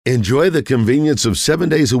Enjoy the convenience of 7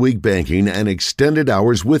 days a week banking and extended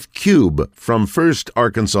hours with Cube from First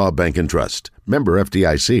Arkansas Bank and Trust. Member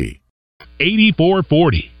FDIC.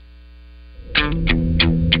 8440.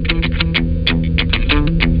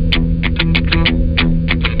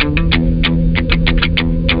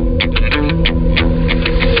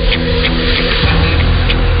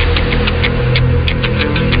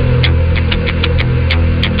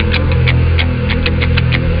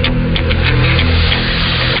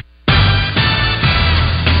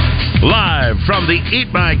 From the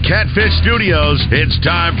Eat My Catfish studios, it's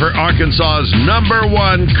time for Arkansas's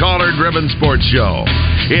 #1 caller-driven sports show.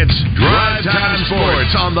 It's Drive Time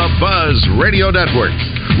Sports on the Buzz Radio Network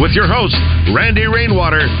with your hosts, Randy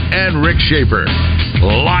Rainwater and Rick Shaeffer.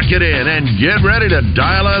 Lock it in and get ready to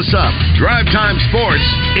dial us up. Drive Time Sports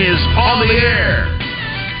is on the air.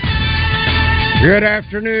 Good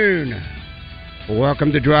afternoon.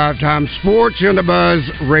 Welcome to Drive Time Sports on the Buzz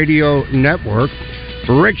Radio Network.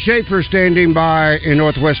 Rick Shaeffer standing by in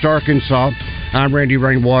Northwest Arkansas. I'm Randy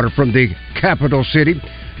Rainwater from the capital city.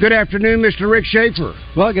 Good afternoon, Mr. Rick Shaeffer.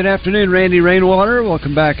 Well, good afternoon, Randy Rainwater.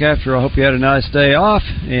 Welcome back after. I hope you had a nice day off.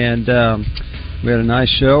 And we had a nice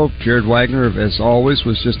show. Jared Wagner, as always,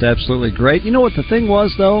 was just absolutely great. You know what the thing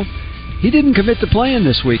was, though? He didn't commit to playing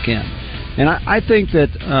this weekend. And I think that,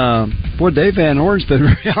 Dave Van Horn's been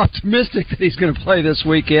very optimistic that he's going to play this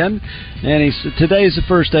weekend. And today's the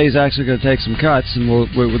first day he's actually going to take some cuts and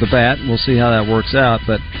with a bat, and we'll see how that works out.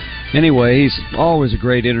 But anyway, he's always a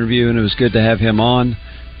great interview, and it was good to have him on.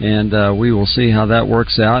 And we will see how that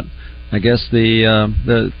works out. I guess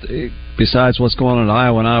besides what's going on at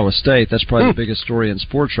Iowa and Iowa State, that's probably the biggest story in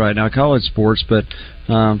sports right now, college sports. But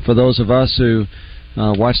for those of us who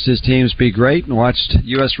watched his teams be great and watched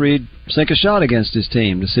U.S. Reed sink a shot against his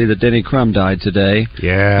team to see that Denny Crum died today.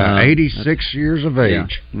 Yeah, 86 years of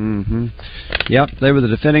age. Yeah. Mm-hmm. Yep, they were the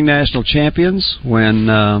defending national champions when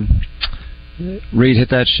Reed hit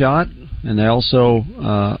that shot, and they also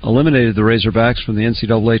eliminated the Razorbacks from the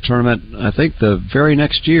NCAA tournament, I think, the very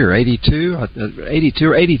next year, 82 or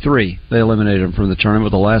 83. They eliminated them from the tournament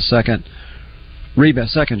with the last second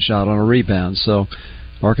shot on a rebound. So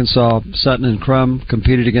Arkansas, Sutton, and Crum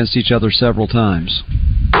competed against each other several times.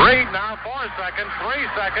 Reed now 4 seconds, 3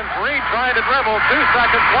 seconds. Reed trying to dribble. 2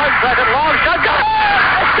 seconds, 1 second. Long shot. Got it!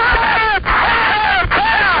 Got it!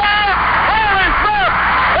 Holy smokes!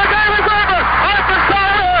 The game is over!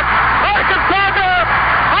 Arkansas! Arkansas!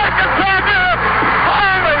 Arkansas!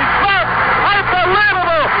 Holy smokes!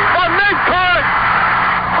 Unbelievable! From mid-court!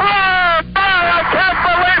 Oh, I can't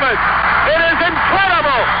believe it! It is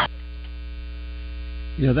incredible!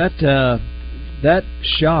 You know, that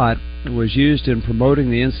shot was used in promoting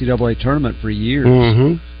the NCAA tournament for years.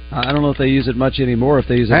 Mm-hmm. I don't know if they use it much anymore, if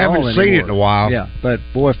they use it at all anymore. I haven't seen it in a while. Yeah, but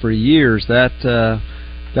boy, for years, that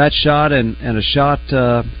shot and a shot,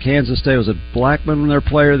 Kansas State, was a Blackman, their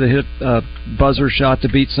player that hit a buzzer shot to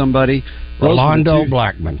beat somebody. Orlando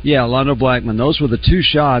Blackman. Yeah, Orlando Blackman. Those were the two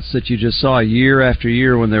shots that you just saw year after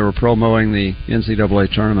year when they were promoting the NCAA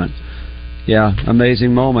tournament. Yeah,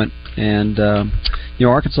 amazing moment. And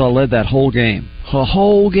Arkansas led that whole game,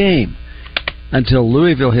 until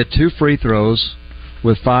Louisville hit 2 free throws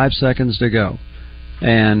with 5 seconds to go,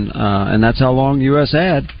 and that's how long U.S.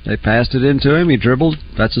 had. They passed it into him. He dribbled.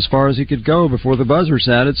 That's as far as he could go before the buzzer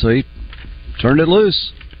sounded. So he turned it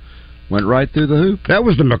loose, went right through the hoop. That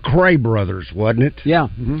was the McRae brothers, wasn't it? Yeah,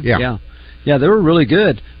 mm-hmm. Yeah. They were really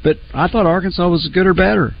good, but I thought Arkansas was good or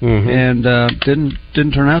better, and didn't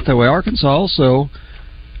turn out that way. Arkansas also.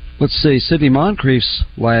 Let's see, Sidney Moncrief's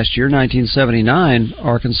last year, 1979,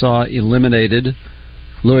 Arkansas eliminated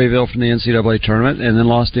Louisville from the NCAA tournament and then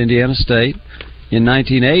lost to Indiana State. In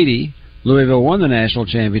 1980, Louisville won the national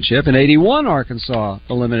championship. In 81, Arkansas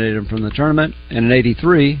eliminated them from the tournament. And in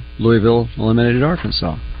 83, Louisville eliminated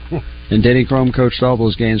Arkansas. And Denny Crum coached all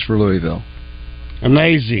those games for Louisville.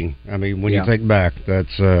 Amazing. I mean, when you think back,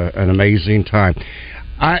 that's an amazing time.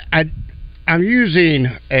 I'm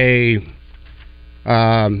using a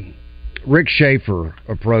Rick Shaeffer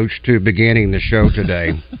approach to beginning the show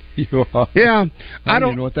today. You are? Yeah. I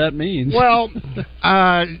don't know what that means. Well,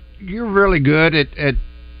 you're really good at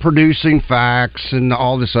producing facts and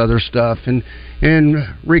all this other stuff and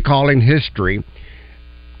recalling history.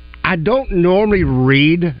 I don't normally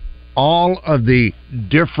read all of the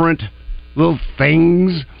different little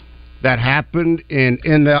things that happened in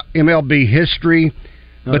the MLB history,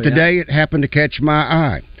 but today it happened to catch my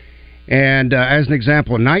eye. And as an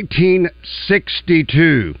example, in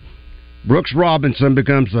 1962, Brooks Robinson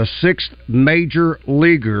becomes the 6th major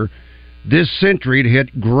leaguer this century to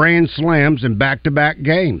hit grand slams in back-to-back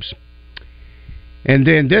games. And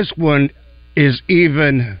then this one is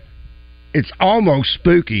even, it's almost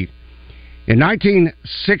spooky. In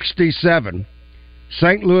 1967,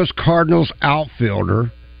 St. Louis Cardinals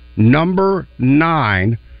outfielder number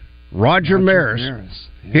 9, Roger Maris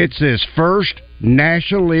hits his first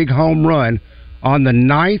National League home run on the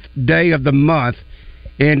 9th day of the month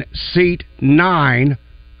in Seat 9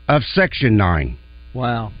 of Section 9.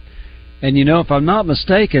 Wow. And, if I'm not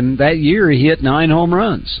mistaken, that year he hit 9 home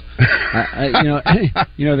runs.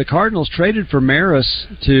 The Cardinals traded for Maris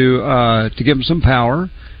to give him some power.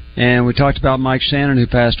 And we talked about Mike Shannon, who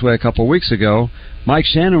passed away a couple of weeks ago. Mike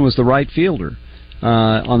Shannon was the right fielder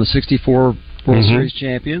on the 64 World Series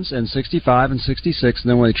champions, and 65 and 66. And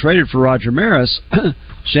then when they traded for Roger Maris,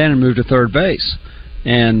 Shannon moved to third base,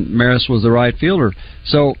 and Maris was the right fielder.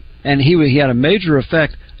 So, and he had a major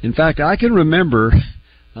effect. In fact, I can remember.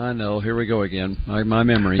 I know, here we go again. My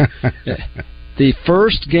memory. The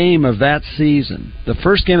first game of that season, the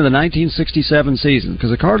first game of the 1967 season, because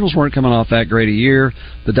the Cardinals weren't coming off that great a year.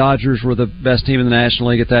 The Dodgers were the best team in the National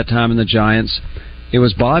League at that time, and the Giants. It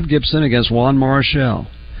was Bob Gibson against Juan Marichal.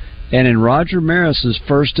 And in Roger Maris's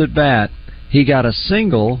first at-bat, he got a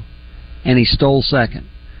single, and he stole second.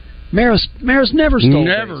 Maris never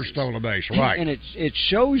stole a base, right. And it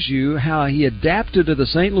shows you how he adapted to the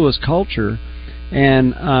St. Louis culture.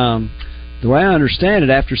 And the way I understand it,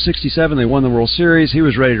 after 67, they won the World Series. He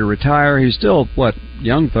was ready to retire. He was still,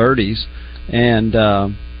 young 30s. And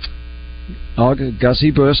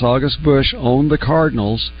August Bush owned the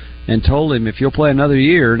Cardinals and told him, if you'll play another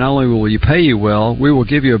year, not only will you pay you well, we will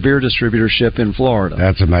give you a beer distributorship in Florida.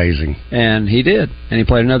 That's amazing. And he did. And he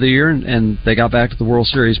played another year, and they got back to the World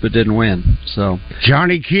Series but didn't win. So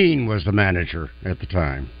Johnny Keane was the manager at the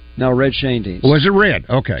time. No, Red Shanedees. Was it Red?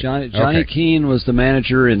 Okay. Johnny Keane was the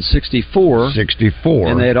manager in 64. 64.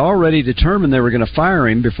 And they had already determined they were going to fire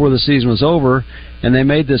him before the season was over, and they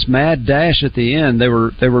made this mad dash at the end. They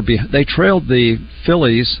trailed the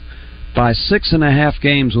Phillies by 6.5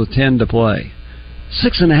 games with 10 to play.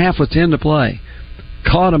 6.5 with 10 to play.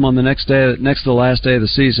 Caught them on the next to the last day of the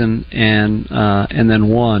season, and then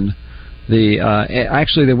won.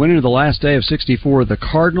 Actually, they went into the last day of 64. The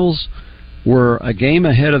Cardinals were a game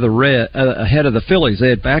ahead of the Phillies. They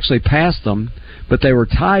had actually passed them, but they were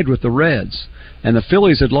tied with the Reds. And the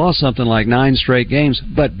Phillies had lost something like 9 straight games,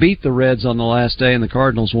 but beat the Reds on the last day, and the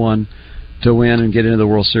Cardinals won to win and get into the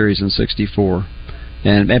World Series in 64.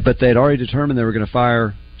 But they had already determined they were going to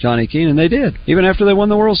fire Johnny Keane, and they did. Even after they won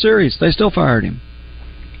the World Series, they still fired him.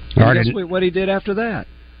 Guess what he did after that?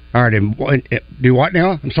 All right, do what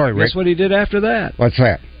now? I'm sorry, Rick. Guess what he did after that? What's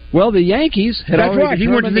that? Well, the Yankees had already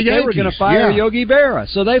determined that they were going to fire Yogi Berra.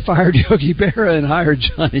 So they fired Yogi Berra and hired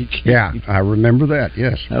Johnny Keane. Yeah, I remember that,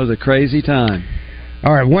 yes. That was a crazy time.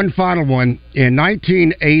 All right, one final one. In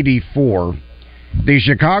 1984, the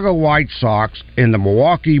Chicago White Sox and the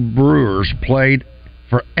Milwaukee Brewers played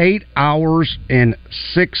for 8 hours and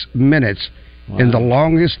 6 minutes in the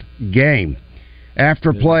longest game.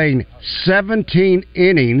 After playing 17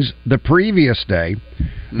 innings the previous day,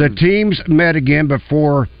 the teams met again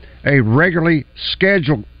before a regularly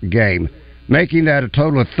scheduled game, making that a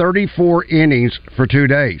total of 34 innings for 2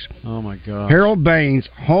 days. Oh, my God. Harold Baines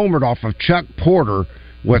homered off of Chuck Porter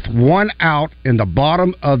with 1 out in the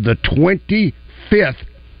bottom of the 25th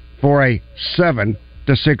for a 7-6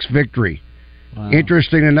 victory. Wow.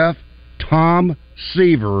 Interesting enough, Tom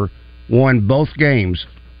Seaver won both games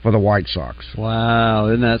for the White Sox. Wow,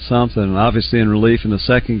 isn't that something? Obviously in relief in the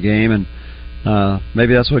second game, and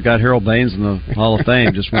maybe that's what got Harold Baines in the Hall of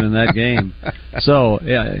Fame, just winning that game. So,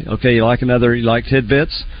 yeah, okay, you like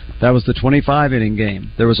tidbits? That was the 25-inning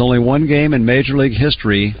game. There was only one game in Major League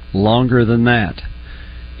history longer than that.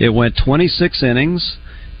 It went 26 innings.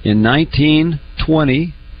 In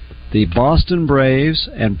 1920, the Boston Braves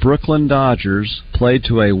and Brooklyn Dodgers played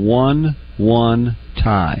to a 1-1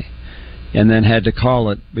 tie, and then had to call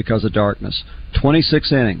it because of darkness.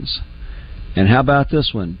 26 innings. And how about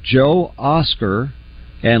this one? Joe Oscar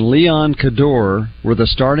and Leon Cador were the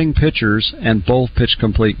starting pitchers, and both pitched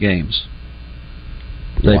complete games.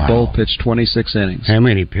 They both pitched 26 innings. How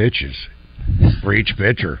many pitches for each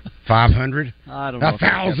pitcher? 500? I don't know.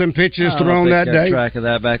 1,000 pitches thrown that day? Track of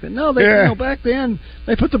that back then. No, back then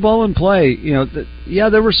they put the ball in play.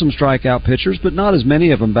 There were some strikeout pitchers, but not as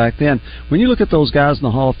many of them back then. When you look at those guys in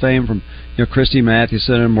the Hall of Fame, from Christy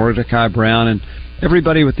Mathewson and Mordecai Brown and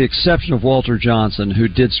everybody with the exception of Walter Johnson, who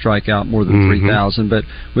did strike out more than 3,000, but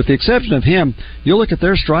with the exception of him, you'll look at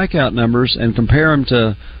their strikeout numbers and compare them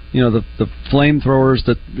to the flamethrowers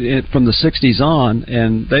that from the 60s on,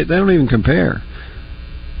 and they don't even compare.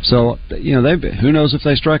 So, who knows if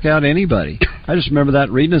they struck out anybody. I just remember that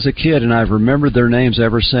reading as a kid, and I've remembered their names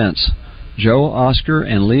ever since. Joe Oscar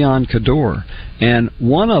and Leon Cador. And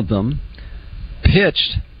one of them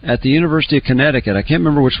pitched at the University of Connecticut. I can't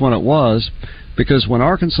remember which one it was, because when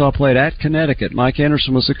Arkansas played at Connecticut, Mike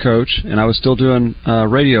Anderson was the coach, and I was still doing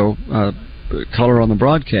radio color on the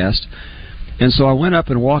broadcast. And so I went up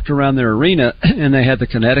and walked around their arena, and they had the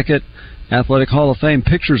Connecticut Athletic Hall of Fame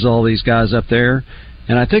pictures of all these guys up there.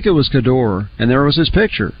 And I think it was Cador, and there was his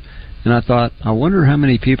picture. And I thought, I wonder how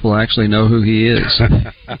many people actually know who he is.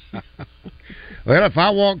 Well, if I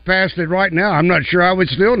walked past it right now, I'm not sure I would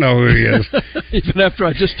still know who he is. Even after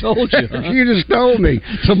I just told you. Huh? You just told me.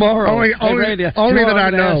 Tomorrow. Only that I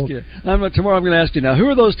know. Tomorrow I'm going to ask you now, who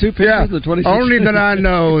are those two pitchers in the 26 only that I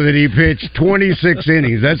know that he pitched 26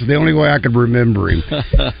 innings. That's the only way I could remember him.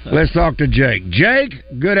 Let's talk to Jake. Jake,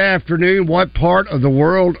 good afternoon. What part of the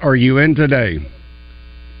world are you in today?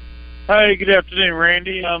 Hey, good afternoon,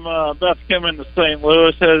 Randy. I'm about to come into St.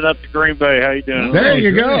 Louis, headed up to Green Bay. How you doing? There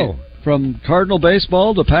you go. From Cardinal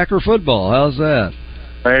baseball to Packer football. How's that?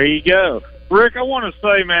 There you go. Rick, I want to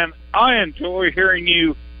say, man, I enjoy hearing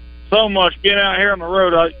you so much. Getting out here on the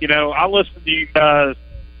road, I listen to you guys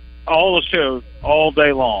all the shows all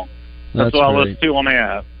day long. That's what I listen to on the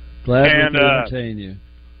app. Glad we could entertain you.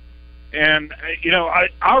 And,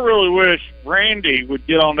 I really wish Randy would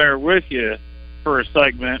get on there with you for a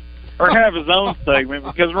segment or have his own segment,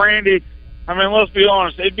 because Randy, I mean, let's be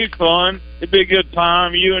honest, it'd be fun. It'd be a good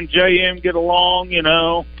time. You and JM get along, you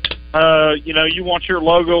want your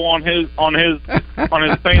logo on his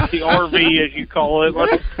fancy RV, as you call it.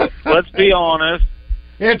 Let's be honest.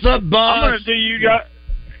 It's a bus. I'm going to do you guys.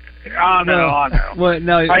 I know. Well,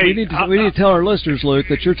 now we need to tell our listeners, Luke,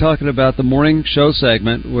 that you're talking about the morning show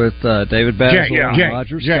segment with David Basil and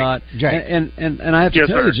Roger Scott. And I have to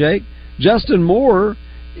tell you, Jake, Justin Moore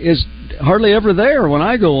is hardly ever there when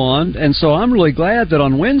I go on, and so I'm really glad that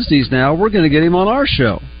on Wednesdays now we're going to get him on our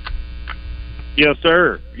show. Yes,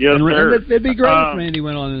 sir. It'd be great if Randy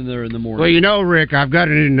went on in there in the morning. Well, Rick, I've got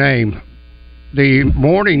a new name. The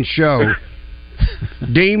morning show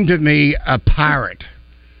deemed me a pirate.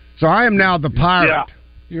 So I am now the pirate. Yeah.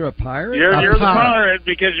 You're a pirate? You're the pirate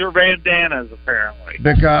because you're bandanas, apparently.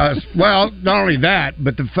 Because, well, not only that,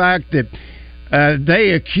 but the fact that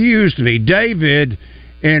they accused me, David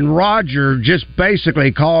and Roger just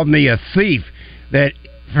basically called me a thief. That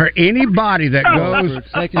for anybody that goes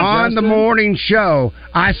on the morning show,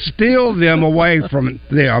 I steal them away from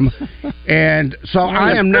them. And so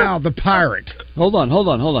I am now the pirate. Hold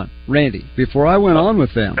on. Randy, before I went on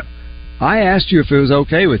with them, I asked you if it was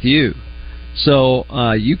okay with you. So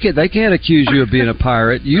they can't accuse you of being a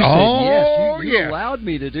pirate. You said yes. You allowed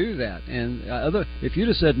me to do that. And if you'd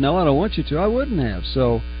have said no, I don't want you to, I wouldn't have.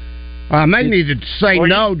 So I may need to say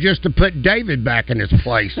no just to put David back in his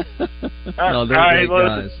place. No, they're great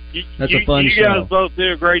guys. That's a fun show. You guys both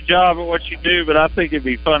do a great job at what you do, but I think it'd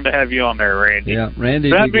be fun to have you on there, Randy. Yeah,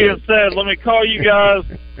 Randy. That being said, let me call you guys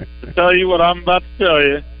to tell you what I'm about to tell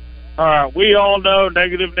you. All right, we all know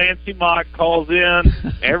Negative Nancy Mike calls in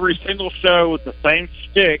every single show with the same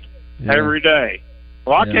shtick every day.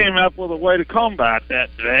 Well, I came up with a way to combat that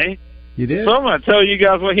today. You did? So I'm going to tell you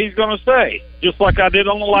guys what he's going to say, just like I did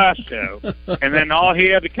on the last show. And then all he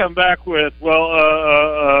had to come back with, well,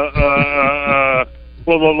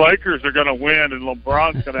 the Lakers are going to win and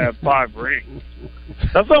LeBron's going to have 5 rings.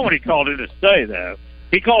 That's not what he called in to say, though.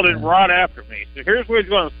 He called in right after me. So here's what he's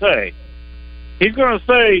going to say. He's going to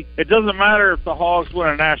say it doesn't matter if the Hogs win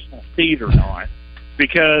a national seed or not,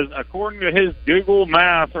 because according to his Google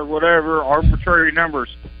math or whatever arbitrary numbers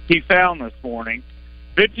he found this morning,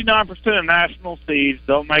 59% of national seeds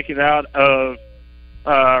don't make it out of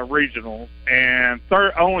regionals, and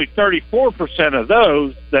only 34% of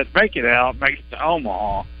those that make it out make it to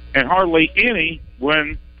Omaha, and hardly any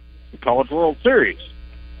win the College World Series.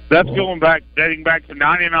 That's dating back to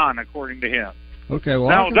 99, according to him. Okay, well,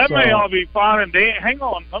 now that may all be fine and dandy. Hang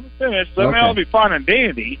on, let me finish. That may all be fine and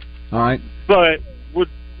dandy. All right, but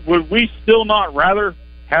would we still not rather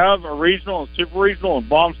have a regional and super regional in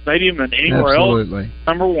Baum Stadium than anywhere else?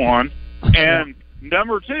 Number one, and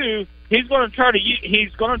number two, he's going to try to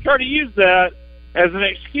use that as an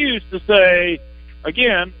excuse to say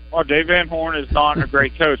again, Dave Van Horn is not a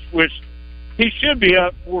great coach, which he should be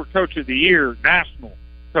up for Coach of the Year, National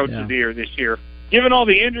Coach of the Year this year, given all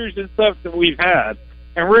the injuries and stuff that we've had.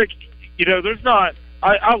 And Rick, there's not.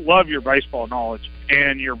 I love your baseball knowledge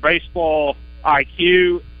and your baseball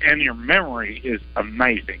IQ, and your memory is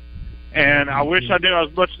amazing. And I wish I knew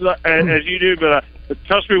as much as you do, but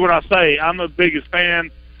trust me when I say I'm the biggest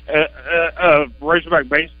fan of Razorback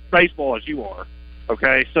baseball as you are.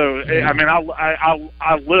 Okay, so I mean,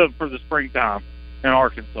 I live for the springtime in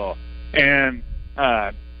Arkansas, and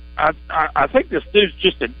I think this dude's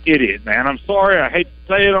just an idiot, man. I'm sorry, I hate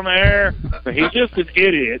to say it on the air, but he's just an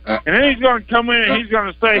idiot. And then he's going to come in and he's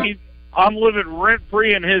going to say I'm living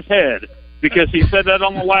rent-free in his head because he said that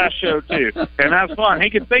on the last show, too. And that's fine. He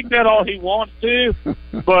can think that all he wants to,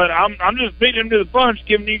 but I'm just beating him to the punch,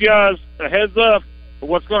 giving you guys a heads up of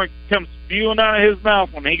what's going to come spewing out of his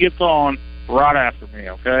mouth when he gets on right after me,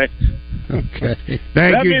 okay? Okay.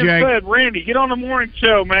 Thank that you, being Jake. said, Randy, get on the morning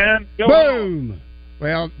show, man. Go Boom! on.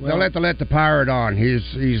 Well, they'll have to let the pirate on.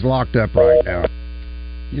 He's locked up right now.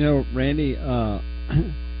 You know, Randy,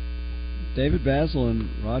 David Basil and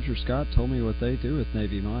Roger Scott told me what they do with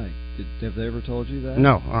Navy Mike. Have they ever told you that?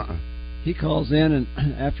 No. He calls in, and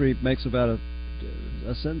after he makes about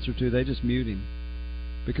a sentence or two, they just mute him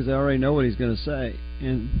because they already know what he's going to say.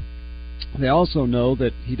 And they also know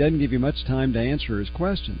that he doesn't give you much time to answer his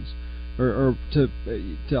questions or to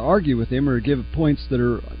argue with him or give points that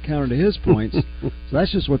are counter to his points. So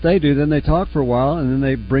that's just what they do. Then they talk for a while, and then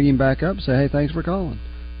they bring him back up and say, hey, thanks for calling.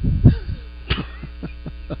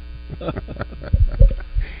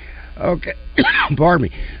 Okay. Pardon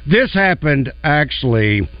me. This happened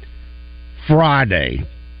actually Friday,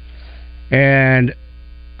 and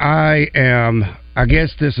I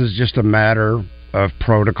guess this is just a matter of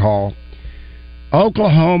protocol.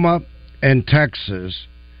 Oklahoma and Texas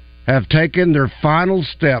have taken their final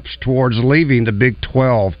steps towards leaving the Big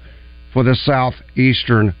 12 for the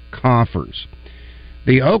Southeastern Conference.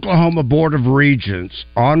 The Oklahoma Board of Regents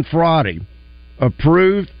on Friday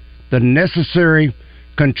approved the necessary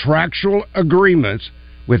contractual agreements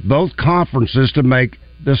with both conferences to make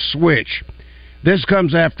the switch. This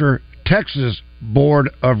comes after Texas Board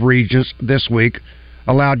of Regents this week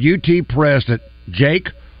allowed UT President Jake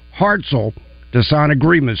Hartzell to sign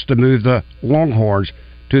agreements to move the Longhorns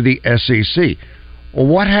to the SEC. Well,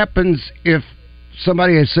 what happens if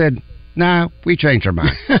somebody has said, "No, we changed our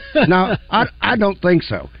mind"? No, I don't think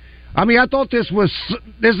so. I mean, I thought this was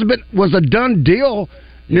a done deal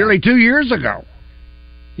nearly 2 years ago.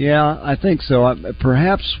 Yeah, I think so.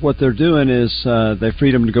 Perhaps what they're doing is they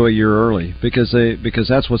freed them to go a year early because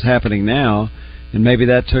that's what's happening now, and maybe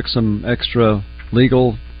that took some extra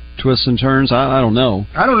legal twists and turns. I don't know.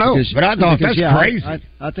 But I thought that's crazy.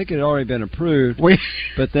 I think it had already been approved,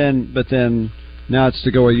 but then now it's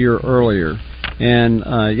to go a year earlier. And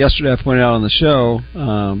yesterday I pointed out on the show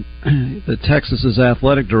that Texas's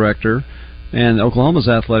athletic director and Oklahoma's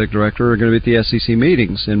athletic director are going to be at the SEC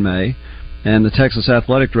meetings in May. And the Texas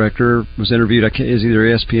athletic director was interviewed. Is either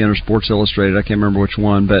ESPN or Sports Illustrated. I can't remember which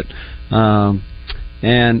one, but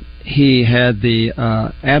and he had the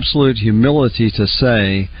absolute humility to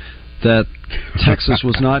say that Texas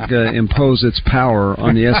was not going to impose its power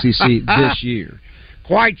on the SEC this year.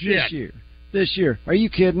 Quite yet. This year. Are you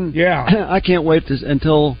kidding? Yeah. I can't wait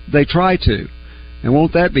until they try to. And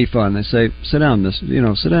won't that be fun? They say, sit down,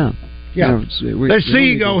 sit down. Yeah. Let's see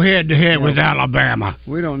you go head-to-head with Alabama.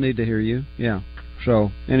 We don't need to hear you. Yeah.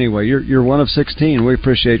 So, anyway, you're one of 16. We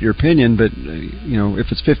appreciate your opinion, but,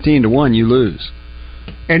 if it's 15-1, you lose.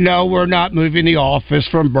 And no, we're not moving the office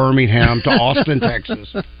from Birmingham to Austin,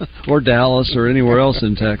 Texas. Or Dallas or anywhere else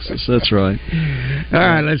in Texas. That's right. All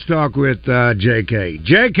right, let's talk with J.K.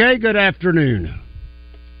 J.K., good afternoon.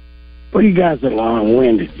 Well, you guys are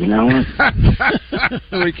long-winded, you know?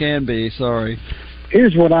 We can be, sorry.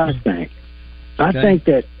 Here's what I think. I think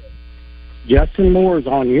that Justin Moore's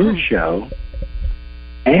on your show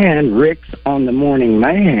and Rick's on the Morning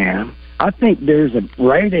Mayhem. I think there's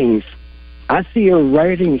I see a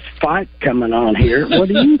ratings fight coming on here. What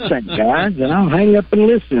do you think, guys? And I'll hang up and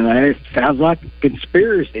listen. It sounds like a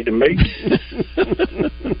conspiracy to me.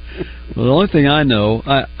 Well, the only thing I know,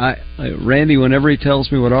 Randy, whenever he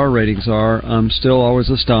tells me what our ratings are, I'm still always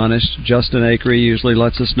astonished. Justin Acree usually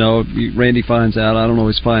lets us know. Randy finds out. I don't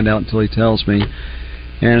always find out until he tells me.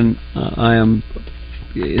 And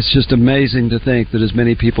it's just amazing to think that as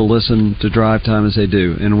many people listen to Drive Time as they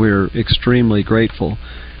do, and we're extremely grateful.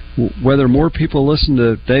 Whether more people listen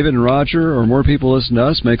to David and Roger or more people listen to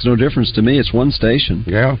us makes no difference to me. It's one station.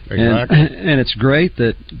 Yeah, exactly. And it's great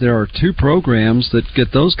that there are two programs that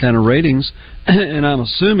get those kind of ratings. And I'm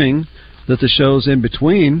assuming that the shows in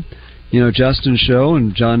between, Justin's show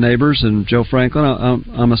and John Neighbors and Joe Franklin,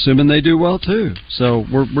 I'm assuming they do well too. So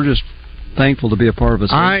we're just thankful to be a part of it.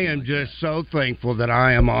 I am just so thankful that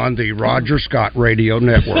I am on the Roger Scott Radio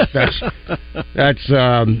Network. That's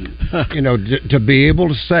to be able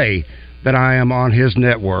to say that I am on his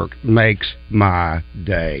network makes my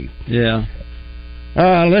day. Yeah.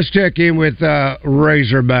 Let's check in with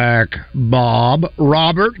Razorback Bob.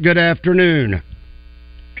 Robert, good afternoon.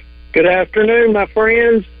 Good afternoon, my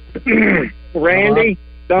friends. Randy,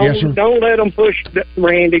 Don't let them push,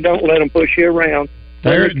 Randy. Don't let them push you around. They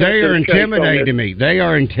are intimidating me. They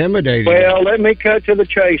are intimidating. Well, let me cut to the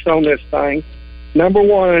chase on this thing. Number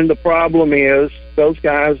one, the problem is those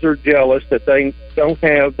guys are jealous that they don't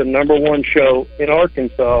have the number one show in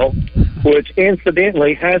Arkansas, which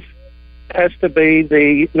incidentally has to be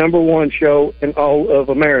the number one show in all of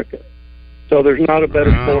America. So there's not a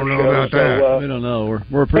better sports show. So, we don't know.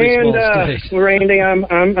 We're a pretty small state. Randy,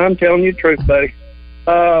 I'm telling you the truth, buddy.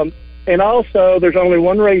 And also, there's only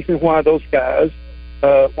one reason why those guys,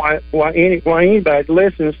 why anybody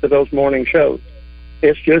listens to those morning shows.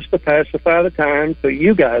 It's just to pacify the time so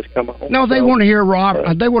you guys come on. No, they want to hear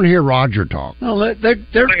they want to hear Roger talk. No, they're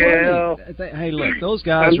funny. Hey, look, those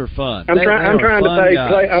guys are fun. I'm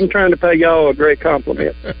trying to pay y'all a great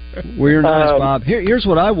compliment. We're nice, Bob. Here's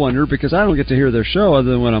what I wonder, because I don't get to hear their show other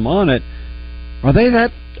than when I'm on it. Are they that?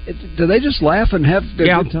 Do they just laugh and have a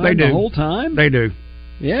good time the whole time? They do.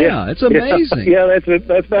 Yeah, it's amazing. Yeah,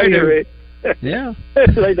 that's funny, Rick. Yeah,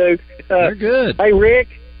 they do. They're good. Hey, Rick.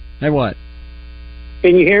 Hey, what?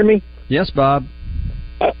 Can you hear me? Yes, Bob.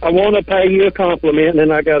 I want to pay you a compliment, and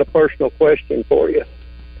then I got a personal question for you.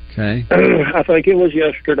 Okay. I think it was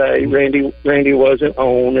yesterday. Randy wasn't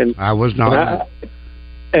on, and I was not.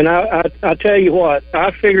 And I tell you what, I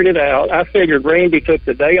figured it out. I figured Randy took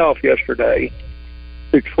the day off yesterday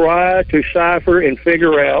to try to cipher and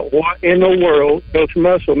figure out what in the world Coach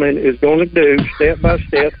Musselman is going to do step by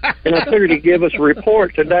step. And I figured he'd give us a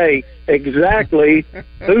report today exactly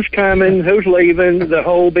who's coming, who's leaving, the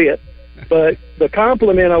whole bit. But the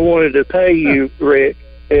compliment I wanted to pay you, Rick,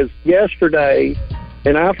 is yesterday,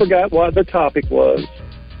 and I forgot what the topic was,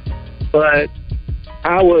 but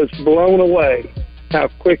I was blown away how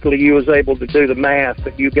quickly you was able to do the math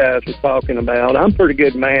that you guys were talking about. I'm pretty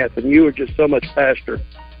good at math, and you were just so much faster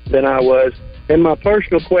than I was. And my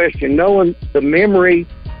personal question, knowing the memory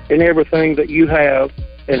and everything that you have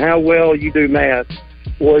and how well you do math,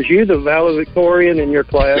 was you the valedictorian in your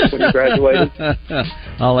class when you graduated?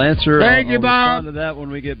 I'll answer. Thank you, Bob. Respond to that when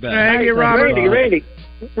we get back. Thank you, Robert.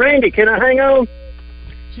 Randy, can I hang on?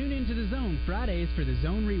 Tune into The Zone Fridays for The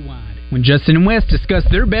Zone Rewind, when Justin and Wes discuss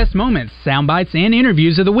their best moments, sound bites, and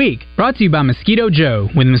interviews of the week. Brought to you by Mosquito Joe.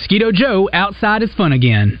 With Mosquito Joe, outside is fun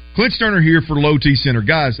again. Clint Sterner here for Low T Center.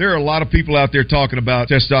 Guys, there are a lot of people out there talking about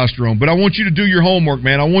testosterone, but I want you to do your homework,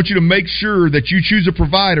 man. I want you to make sure that you choose a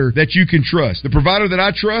provider that you can trust. The provider that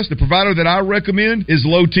I trust, the provider that I recommend is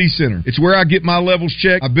Low T Center. It's where I get my levels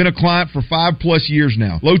checked. I've been a client for 5+ years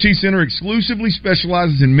now. Low T Center exclusively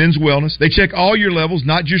specializes in men's wellness. They check all your levels,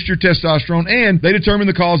 not just your testosterone, and they determine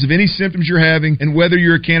the cause of any symptoms you're having and whether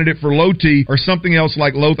you're a candidate for low T or something else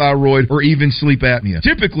like low thyroid or even sleep apnea.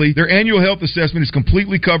 Typically, their annual health assessment is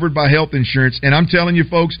completely covered by health insurance, and I'm telling you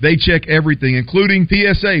folks, they check everything, including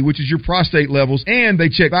PSA, which is your prostate levels, and they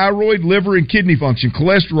check thyroid, liver, and kidney function,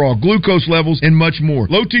 cholesterol, glucose levels, and much more.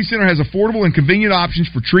 Low T Center has affordable and convenient options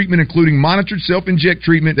for treatment, including monitored self-inject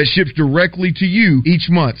treatment that ships directly to you each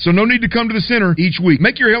month. So no need to come to the center each week.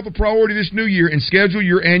 Make your health a priority this new year and schedule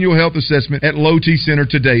your annual health assessment at Low T Center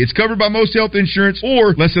today. It's covered by most health insurance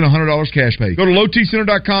or less than $100 cash pay. Go to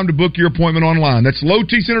lowtcenter.com to book your appointment online. That's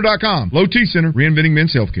lowtcenter.com. Low T Center, reinventing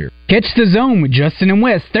men's healthcare. Catch The Zone with Justin and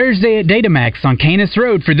Wes Thursday at Datamax on Canis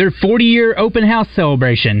Road for their 40-year open house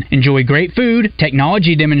celebration. Enjoy great food,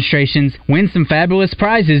 technology demonstrations, win some fabulous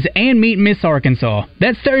prizes, and meet Miss Arkansas.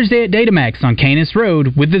 That's Thursday at Datamax on Canis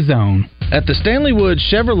Road with The Zone. At the Stanley Wood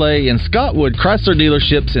Chevrolet and Scottwood Chrysler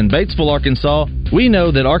dealerships in Batesville, Arkansas, we know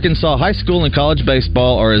that Arkansas high school and college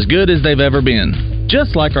baseball are as good as they've ever been.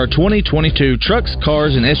 Just like our 2022 trucks,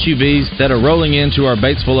 cars, and SUVs that are rolling into our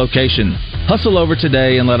Batesville location. Hustle over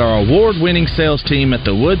today and let our award-winning sales team at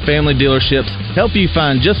the Wood Family Dealerships help you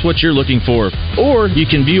find just what you're looking for. Or you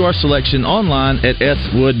can view our selection online at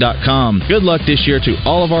swood.com. Good luck this year to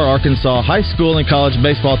all of our Arkansas high school and college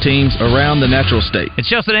baseball teams around the natural state. It's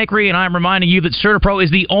Justin Akery, and I'm reminding you that CertaPro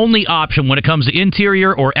is the only option when it comes to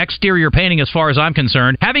interior or exterior painting as far as I'm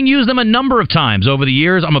concerned. Having used them a number of times over the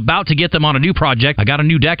years, I'm about to get them on a new project. I got a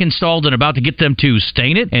new deck installed and about to get them to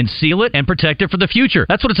stain it and seal it and protect it for the future.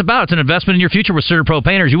 That's what it's about. It's an investment in your future with CertaPro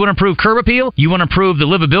painters. You want to improve curb appeal, you want to improve the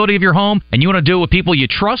livability of your home, and you want to do it with people you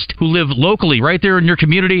trust who live locally right there in your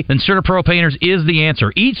community, then CertaPro painters is the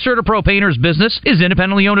answer. Each CertaPro painters business is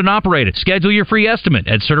independently owned and operated. Schedule your free estimate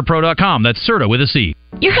at CertaPro.com. That's Certa with a C.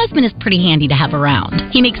 Your husband is pretty handy to have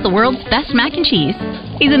around. He makes the world's best mac and cheese.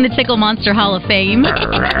 He's in the Tickle Monster Hall of Fame.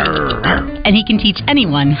 And he can teach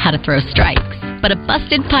anyone how to throw strikes. But a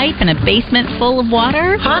busted pipe and a basement full of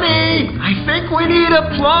water? Honey, I think we need a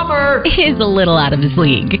plumber. Is a little out of his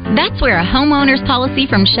league. That's where a homeowner's policy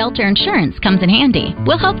from Shelter Insurance comes in handy.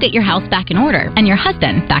 We'll help get your house back in order and your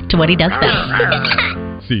husband back to what he does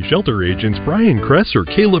best. See Shelter agents Brian Kress or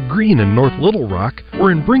Caleb Green in North Little Rock,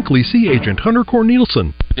 or in Brinkley, see agent Hunter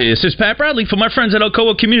Cornelison. This is Pat Bradley for my friends at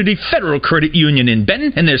Alcoa Community Federal Credit Union in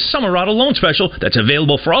Benton and their Summer Auto Loan Special that's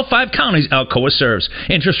available for all 5 counties Alcoa serves.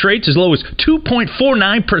 Interest rates as low as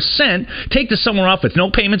 2.49%. Take the summer off with no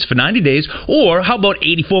payments for 90 days, or how about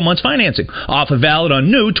 84 months financing? Offer valid on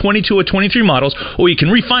new 22 or 23 models, or you can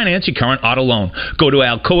refinance your current auto loan. Go to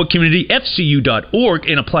alcoacommunityfcu.org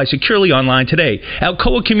and apply securely online today.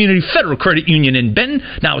 Alcoa Community Federal Credit Union in Benton,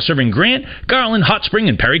 now serving Grant, Garland, Hot Spring,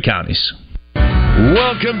 and Perry counties.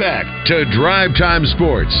 Welcome back to Drive Time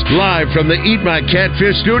Sports, live from the Eat My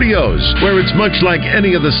Catfish studios, where it's much like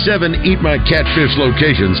any of the 7 Eat My Catfish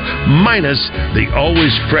locations, minus the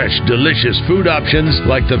always fresh, delicious food options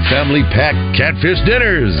like the family pack catfish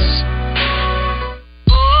dinners.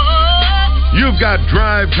 You've got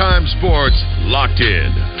Drive Time Sports locked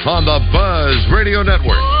in on the Buzz Radio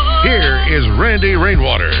Network. Here is Randy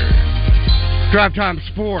Rainwater. Drive Time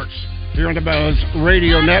Sports here on the Buzz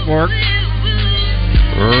Radio Network.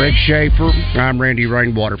 Rick Shaeffer, I'm Randy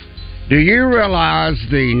Rainwater. Do you realize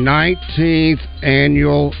the 19th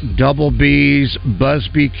annual Double B's Buzz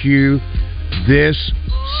BQ this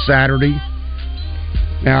Saturday?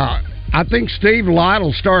 Now, I think Steve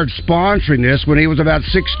Lytle started sponsoring this when he was about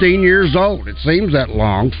 16 years old. It seems that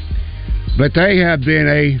long. But they have been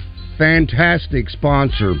a fantastic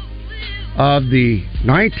sponsor of the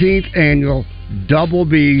 19th annual Double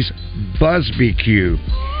B's Buzz BQ.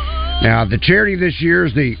 Now, the charity this year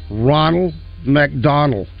is the Ronald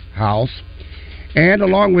McDonald House. And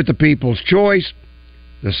along with the People's Choice,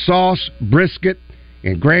 the Sauce, Brisket,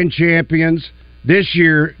 and Grand Champions, this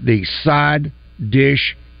year, the Side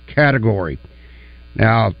Dish category.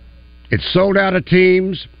 Now, it's sold out of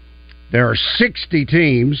teams. There are 60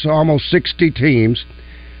 teams, almost 60 teams.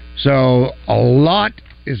 So a lot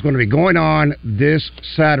is going to be going on this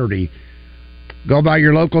Saturday. Go by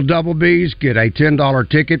your local Double B's, get a $10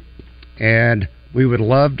 ticket, and we would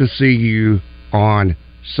love to see you on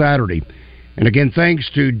Saturday. And again, thanks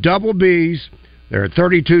to Double B's, there are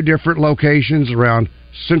 32 different locations around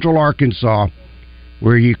Central Arkansas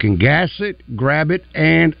where you can gas it, grab it,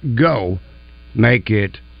 and go. Make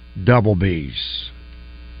it Double B's.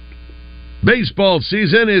 Baseball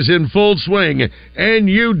season is in full swing, and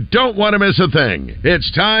you don't want to miss a thing.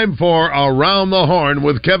 It's time for Around the Horn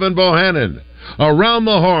with Kevin Bohannon. Around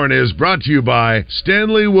the Horn is brought to you by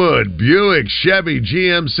Stanley Wood, Buick, Chevy,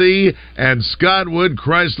 GMC, and Scott Wood,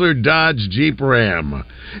 Chrysler, Dodge, Jeep, Ram.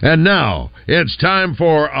 And now, it's time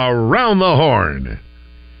for Around the Horn.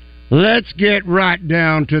 Let's get right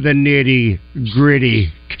down to the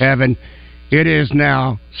nitty-gritty, Kevin. It is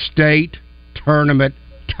now state tournament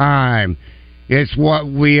time. It's what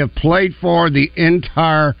we have played for the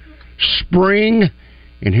entire spring,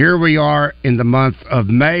 and here we are in the month of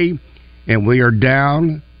May, and we are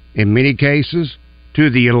down, in many cases, to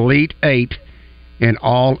the Elite Eight in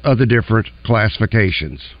all of the different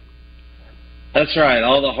classifications. That's right.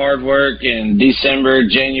 All the hard work in December,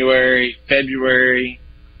 January, February,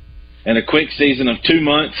 and a quick season of 2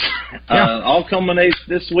 months, all culminates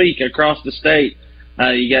this week across the state.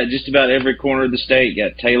 You got just about every corner of the state. You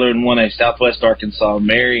got Taylor in 1A, Southwest Arkansas,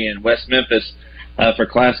 Mary, and West Memphis for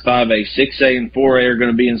Class 5A. 6A and 4A are going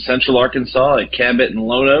to be in Central Arkansas at Cabot and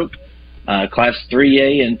Lone Oak. Class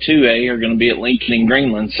 3A and 2A are going to be at Lincoln and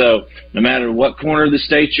Greenland. So no matter what corner of the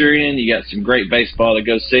state you're in, you got some great baseball to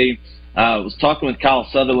go see. I was talking with Kyle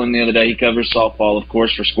Sutherland the other day. He covers softball, of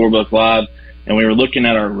course, for Scorebook Live. And we were looking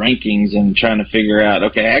at our rankings and trying to figure out,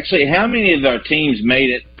 okay, actually, how many of our teams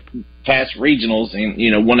made it past regionals in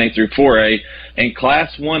 1A through 4A, and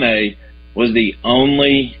Class 1A was the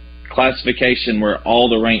only classification where all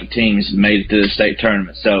the ranked teams made it to the state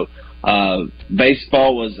tournament. So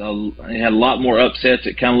baseball had a lot more upsets.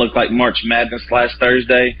 It kind of looked like March Madness last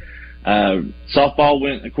Thursday. Softball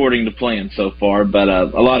went according to plan so far, but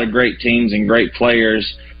a lot of great teams and great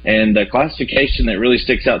players. And the classification that really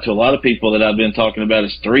sticks out to a lot of people that I've been talking about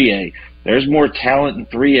is 3A. There's more talent in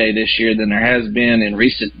 3A this year than there has been in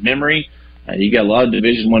recent memory. You got a lot of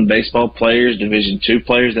Division I baseball players, Division II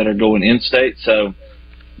players that are going in-state. So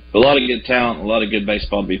a lot of good talent, a lot of good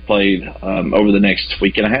baseball to be played over the next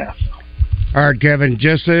week and a half. All right, Kevin,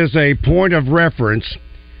 just as a point of reference,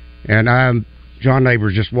 and John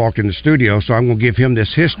Neighbors just walked in the studio, so I'm going to give him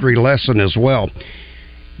this history lesson as well.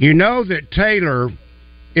 You know that Taylor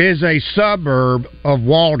is a suburb of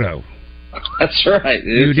Waldo. That's right.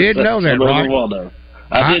 You did know that, right? Waldo.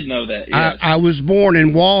 I did know that, yes. I was born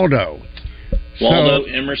in Waldo. Waldo,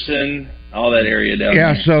 Emerson, all that area down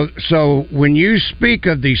there. Yeah, so when you speak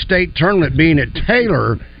of the state tournament being at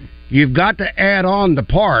Taylor, you've got to add on the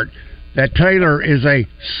part that Taylor is a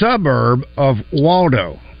suburb of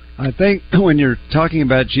Waldo. I think when you're talking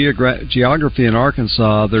about geography in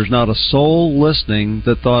Arkansas, there's not a soul listening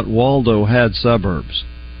that thought Waldo had suburbs.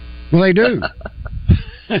 Well, they do.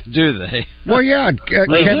 Do they? Well, yeah.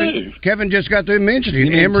 Kevin just got to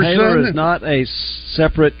mentioning Emerson. Taylor is not a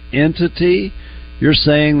separate entity. You're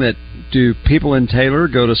saying that do people in Taylor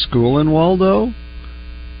go to school in Waldo?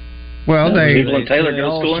 Well, people in Taylor go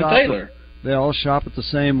to school in Taylor. They all shop at the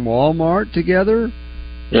same Walmart together?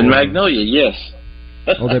 In Magnolia, yes.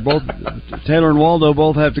 Well, they both Taylor and Waldo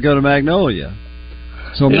both have to go to Magnolia.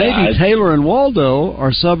 So maybe Taylor and Waldo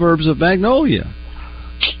are suburbs of Magnolia.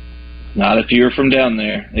 Not if you're from down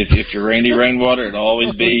there. If you're Randy Rainwater, it'll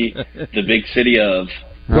always be the big city of.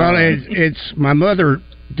 Well, it's my mother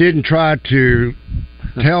didn't try to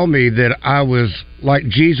tell me that I was like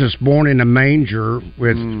Jesus born in a manger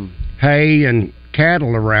with hay and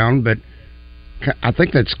cattle around, but I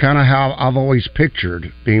think that's kind of how I've always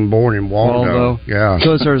pictured being born in Waldo. Yeah.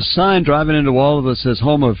 So is there a sign driving into Waldo that says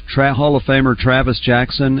home of Hall of Famer Travis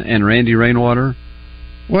Jackson and Randy Rainwater?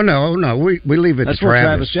 Well, no, we leave it That's to Travis. That's where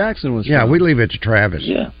Travis Jackson was Yeah, from. we leave it to Travis.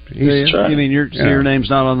 Yeah. You mean your name's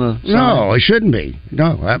not on the sign? No, it shouldn't be.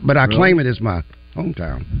 No, but I claim it as my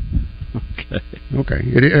hometown. Okay.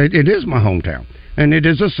 It is my hometown. And it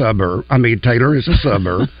is a suburb. I mean, Taylor is a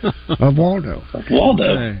suburb of Waldo.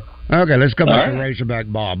 Waldo. Okay, let's go back to Razorback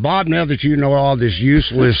Bob. Bob, now that you know all this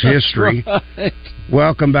useless history,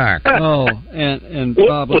 welcome back. Oh, and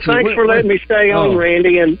Bob... Well, thanks for letting me stay on,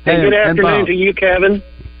 Randy, and good afternoon to you, Kevin.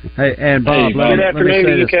 Hey, and Bob, good afternoon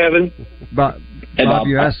to you, Kevin. Bob,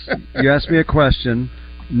 you asked me a question.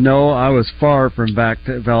 No, I was far from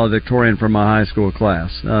valedictorian from my high school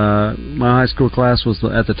class. My high school class was,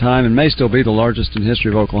 at the time, and may still be, the largest in the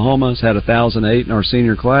history of Oklahoma. It's had 1,008 in our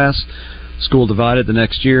senior class. School divided the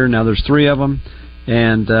next year. Now there's 3 of them.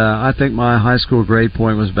 And I think my high school grade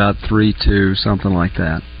point was about 3.2, something like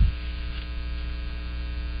that.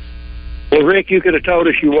 Well, Rick, you could have told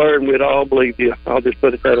us you were, and we'd all believe you. I'll just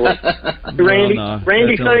put it that way.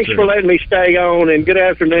 Randy, thanks for letting me stay on, and good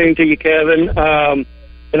afternoon to you, Kevin.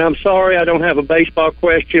 And I'm sorry I don't have a baseball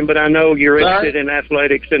question, but I know you're interested in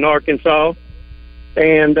athletics in Arkansas.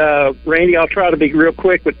 And, Randy, I'll try to be real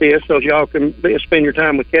quick with this so y'all can spend your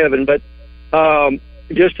time with Kevin. But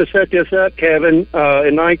just to set this up, Kevin,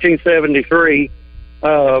 in 1973,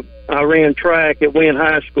 I ran track at Wynn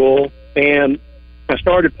High School, and I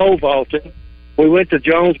started pole vaulting. We went to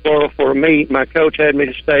Jonesboro for a meet. My coach had me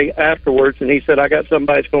to stay afterwards, and he said, I got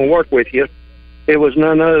somebody that's going to work with you. It was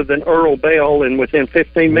none other than Earl Bell, and within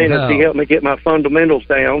 15 minutes, he helped me get my fundamentals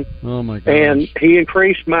down. Oh, my gosh. And he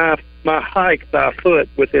increased my hike by a foot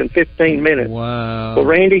within 15 minutes. Wow. Well,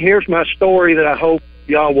 Randy, here's my story that I hope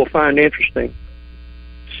y'all will find interesting.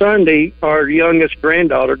 Sunday, our youngest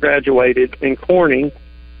granddaughter graduated in Corning,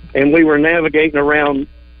 and we were navigating around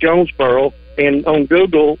Jonesboro, and on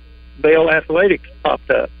Google, Bell Athletics popped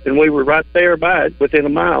up, and we were right there by it within a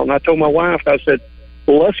mile. And I told my wife, I said,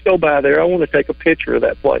 well, let's go by there. I want to take a picture of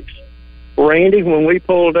that place. Randy, when we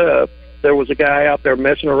pulled up, there was a guy out there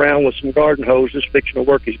messing around with some garden hoses fixing to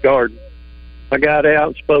work his garden. I got out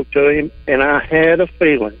and spoke to him, and I had a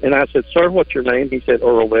feeling. And I said, sir, what's your name? He said,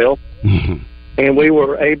 Earl Bell. And we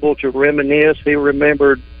were able to reminisce. He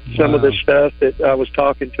remembered some of the stuff that I was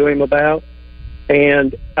talking to him about.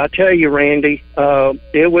 And I tell you, Randy,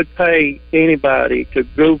 it would pay anybody to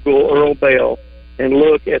Google Earl Bell and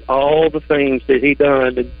look at all the things that he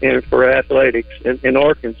done for athletics in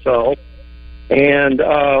Arkansas. And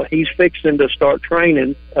he's fixing to start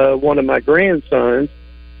training one of my grandsons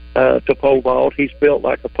to pole vault. He's built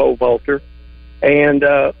like a pole vaulter. And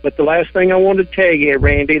but the last thing I wanted to tell you,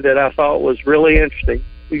 Randy, that I thought was really interesting,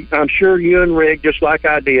 I'm sure you and Rick, just like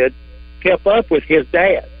I did, kept up with his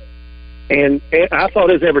dad. And I thought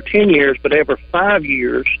it was every 10 years, but every 5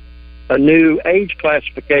 years, a new age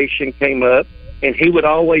classification came up, and he would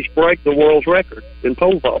always break the world's record in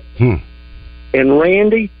pole vault. And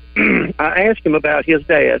Randy, I asked him about his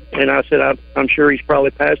dad, and I said, I'm sure he's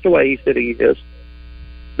probably passed away. He said he is.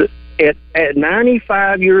 At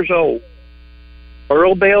 95 years old,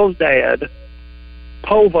 Earl Bell's dad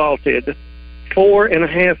pole vaulted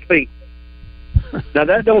 4.5 feet. Now,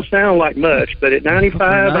 that don't sound like much, but at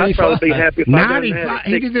 95, I'd probably be happy if I done that.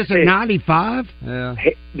 He did this at 95? Yeah.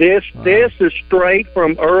 This is straight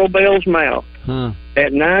from Earl Bell's mouth.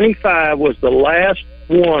 At 95 was the last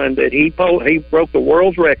one that he broke the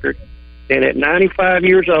world's record And at 95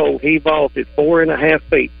 years old, he vaulted 4.5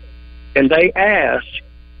 feet. And they asked,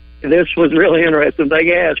 and this was really interesting,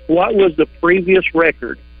 they asked, what was the previous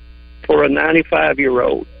record for a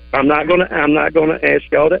 95-year-old? I'm not going to ask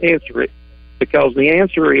y'all to answer it, because the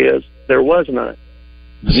answer is there was none.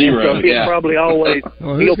 Zero. So he'll probably always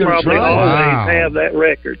have that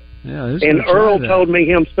record. Yeah, and Earl told me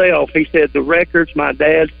himself, he said, the records my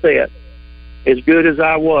dad set, as good as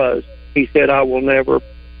I was, he said, I will never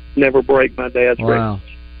break my dad's records.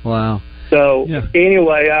 Wow. So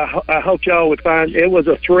anyway, I hope y'all would find, it was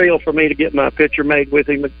a thrill for me to get my picture made with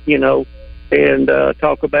him, and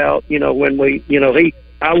talk about, when we,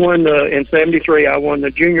 I won in 73, I won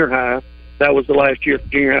the junior high. That was the last year for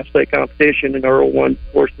junior high state competition, and Earl won,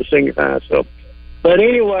 of course, the senior high. So, but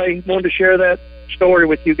anyway, wanted to share that story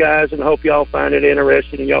with you guys, and hope y'all find it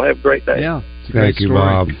interesting, and y'all have a great day. Yeah, it's a great story.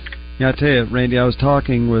 Bob. Yeah, I tell you, Randy, I was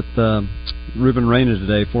talking with Ruben Reyna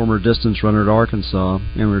today, former distance runner at Arkansas,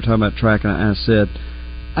 and we were talking about track, and I said,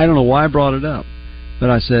 I don't know why I brought it up, but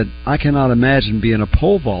I said, I cannot imagine being a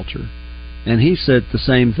pole vaulter. And he said the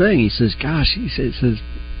same thing. He says, gosh, he says,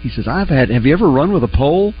 have you ever run with a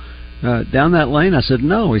pole down that lane? I said,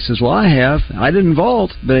 no. He says, well, I have. I didn't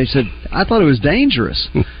vault, but he said, I thought it was dangerous.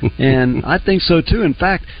 And I think so, too. In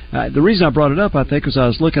fact, the reason I brought it up, I think, was I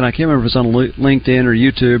was looking, I can't remember if it was on LinkedIn or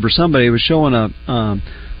YouTube or somebody was showing a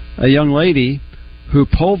young lady who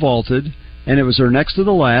pole vaulted, and it was her next to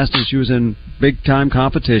the last, and she was in big-time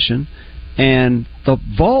competition, and the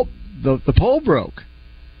pole broke.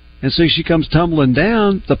 And so she comes tumbling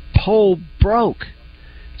down, the pole broke.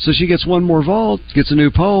 So she gets one more vault, gets a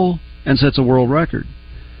new pole, and sets a world record.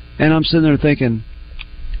 And I'm sitting there thinking,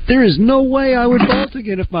 there is no way I would vault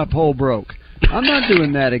again if my pole broke. I'm not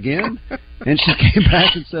doing that again. And she came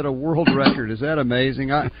back and set a world record. Is that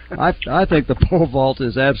amazing? I think the pole vault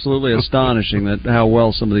is absolutely astonishing that how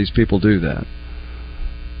well some of these people do that.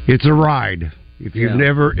 It's a ride. If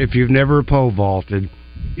you've never pole vaulted,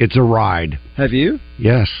 it's a ride. Have you?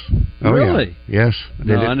 Yes. Oh, really? Yeah. Yes. I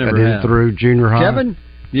did it through junior high. Kevin?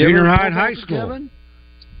 Junior high and high school. Kevin?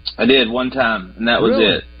 I did one time, and that was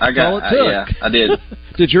it. I did.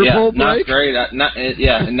 Did your pole break? In ninth grade, I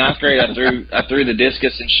threw the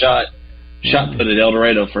discus and shot put at El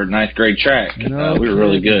Dorado for ninth grade track. We were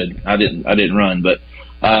really good. I didn't run, but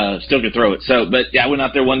still could throw it. So, but yeah, I went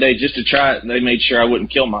out there one day just to try it, and they made sure I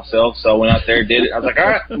wouldn't kill myself. So I went out there, did it. I was like, all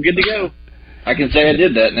right, I'm good to go. I can say I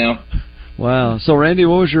did that now. Wow. So, Randy,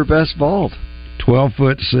 what was your best vault?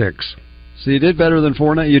 12'6". So you did better than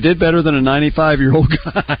you did better than a 95-year-old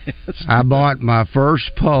guy. I bought my first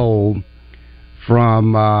pole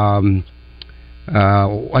from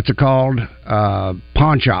what's it called?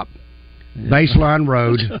 Pawn Shop, Baseline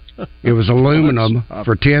Road. It was aluminum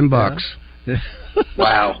for $10. Yeah.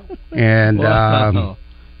 Wow. And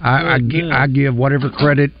I give whatever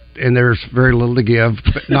credit, and there's very little to give,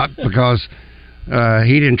 but not because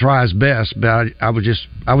he didn't try his best, but I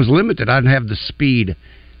was limited. I didn't have the speed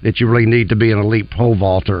that you really need to be an elite pole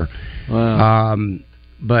vaulter. Wow.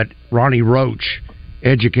 But Ronnie Roach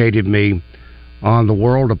educated me on the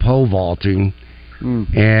world of pole vaulting,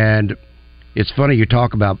 and it's funny you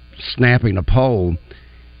talk about snapping a pole.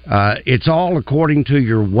 It's all according to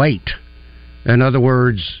your weight. In other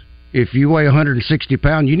words, if you weigh 160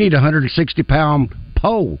 pounds, you need a 160-pound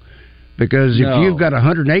pole, because if you've got a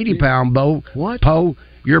 180-pound pole,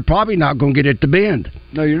 you're probably not going to get it to bend.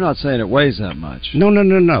 No, you're not saying it weighs that much. No.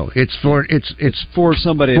 It's for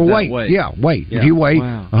somebody at weight. That weight. Yeah, weight. Yeah. If you weigh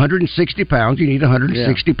 160 pounds, you need a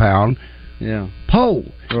 160-pound pole.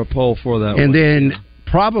 Or a pole for that. And then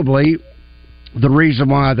probably the reason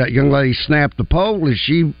why that young lady snapped the pole is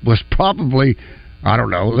she was probably, I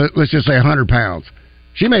don't know, let's just say 100 pounds.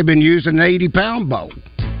 She may have been using an 80-pound bow.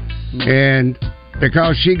 And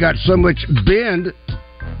because she got so much bend,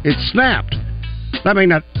 it snapped. That may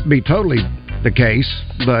not be totally the case,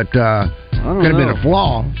 but could have been a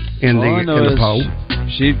flaw in the pole.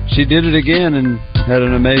 She did it again and had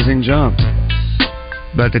an amazing jump.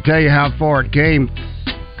 But to tell you how far it came,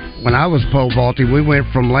 when I was pole vaulting, we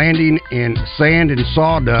went from landing in sand and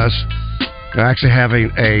sawdust to actually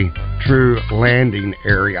having a true landing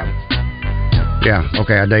area. Yeah,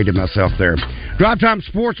 okay, I dated myself there. Drive Time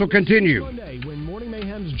Sports will continue. When Morning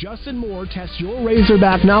Mayhem's Justin Moore tests your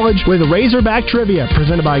Razorback knowledge with Razorback Trivia,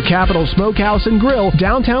 presented by Capital Smokehouse and Grill,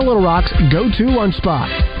 downtown Little Rock's go-to lunch spot.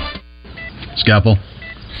 Scalpel.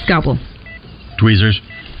 Tweezers.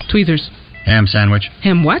 Ham sandwich.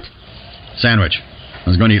 Ham what? Sandwich. I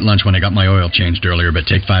was going to eat lunch when I got my oil changed earlier, but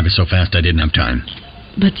Take 5 is so fast I didn't have time.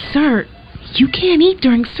 But, sir, you can't eat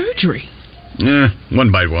during surgery.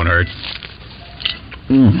 One bite won't hurt.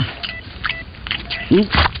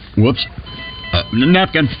 Whoops.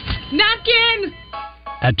 Napkin. Napkin!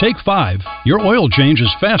 At Take 5, your oil change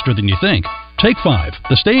is faster than you think. Take 5,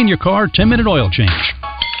 the stay-in-your-car 10-minute oil change.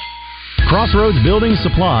 Crossroads Building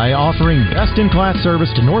Supply, offering best-in-class service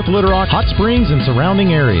to North Little Rock, Hot Springs, and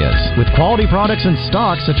surrounding areas. With quality products in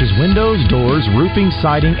stock such as windows, doors, roofing,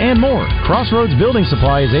 siding, and more. Crossroads Building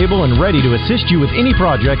Supply is able and ready to assist you with any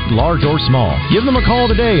project, large or small. Give them a call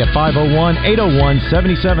today at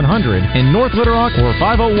 501-801-7700 in North Little Rock or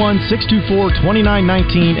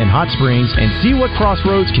 501-624-2919 in Hot Springs, and see what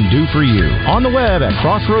Crossroads can do for you. On the web at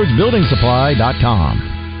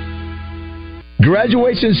crossroadsbuildingsupply.com.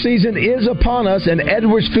 Graduation season is upon us, and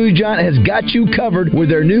Edwards Food Giant has got you covered with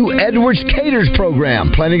their new Edwards Caters program.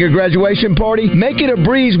 Planning a graduation party? Make it a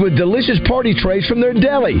breeze with delicious party trays from their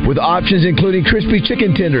deli, with options including crispy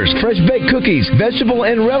chicken tenders, fresh baked cookies, vegetable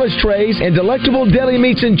and relish trays, and delectable deli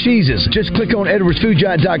meats and cheeses. Just click on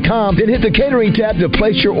edwardsfoodgiant.com, then hit the catering tab to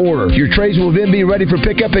place your order. Your trays will then be ready for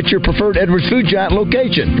pickup at your preferred Edwards Food Giant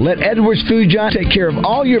location. Let Edwards Food Giant take care of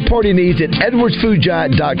all your party needs at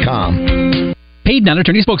edwardsfoodgiant.com. Paid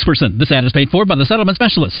non-attorney spokesperson. This ad is paid for by the settlement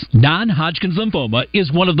specialists. Non-Hodgkin's lymphoma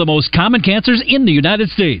is one of the most common cancers in the United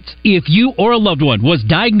States. If you or a loved one was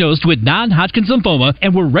diagnosed with non-Hodgkin's lymphoma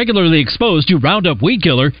and were regularly exposed to Roundup Weed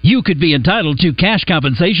Killer, you could be entitled to cash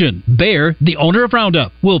compensation. Bayer, the owner of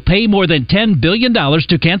Roundup, will pay more than $10 billion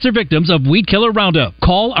to cancer victims of Weed Killer Roundup.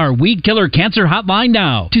 Call our Weed Killer Cancer Hotline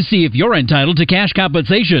now to see if you're entitled to cash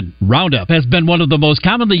compensation. Roundup has been one of the most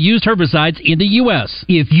commonly used herbicides in the U.S.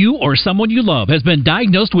 If you or someone you love has been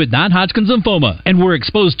diagnosed with non-Hodgkin's lymphoma and were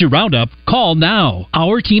exposed to Roundup, call now.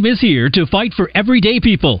 Our team is here to fight for everyday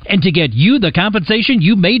people and to get you the compensation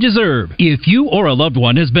you may deserve. If you or a loved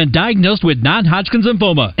one has been diagnosed with non-Hodgkin's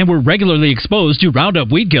lymphoma and were regularly exposed to Roundup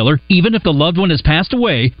Weed Killer, even if the loved one has passed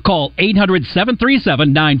away, call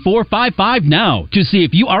 800-737-9455 now to see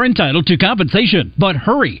if you are entitled to compensation. But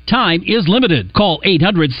hurry, time is limited. Call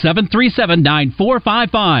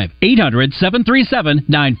 800-737-9455.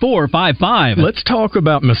 800-737-9455. Let's talk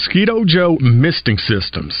about Mosquito Joe misting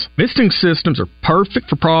systems. Misting systems are perfect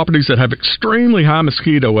for properties that have extremely high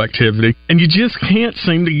mosquito activity, and you just can't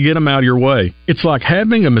seem to get them out of your way. It's like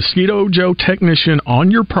having a Mosquito Joe technician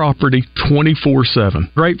on your property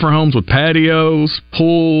 24/7. Great for homes with patios,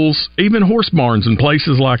 pools, even horse barns and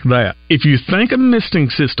places like that. If you think a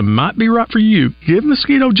misting system might be right for you, give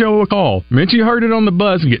Mosquito Joe a call. Mention you heard it on the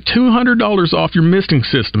Buzz and get $200 off your misting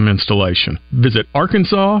system installation. Visit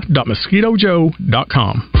arkansas.mosquitojoe.com.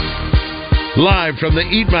 Live from the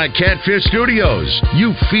Eat My Catfish studios,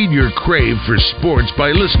 you feed your crave for sports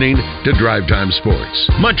by listening to Drive Time Sports.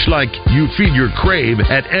 Much like you feed your crave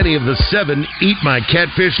at any of the 7 Eat My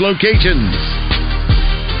Catfish locations.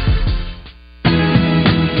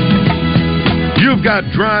 You've got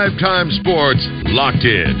Drive Time Sports locked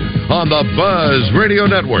in on the Buzz Radio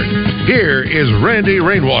Network. Here is Randy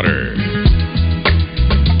Rainwater.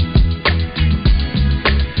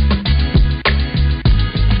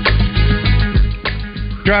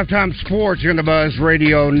 Drive Time Sports on the Buzz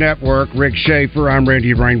Radio Network. Rick Shaeffer, I'm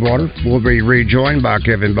Randy Rainwater. We'll be rejoined by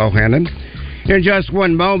Kevin Bohannon. In just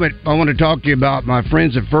one moment, I want to talk to you about my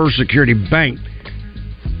friends at First Security Bank.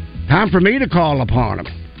 Time for me to call upon them.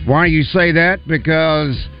 Why you say that?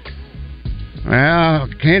 Because, well, I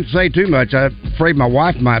can't say too much. I'm afraid my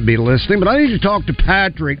wife might be listening. But I need to talk to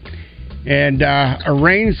Patrick and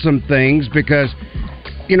arrange some things because,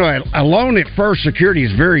 you know, a loan at First Security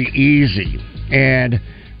is very easy. And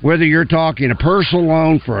whether you're talking a personal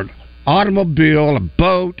loan for an automobile, a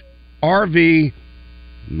boat, RV,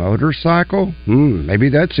 motorcycle, maybe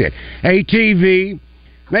that's it, ATV,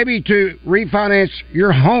 maybe to refinance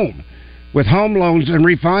your home with home loans and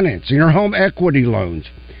refinancing, your home equity loans,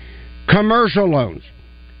 commercial loans.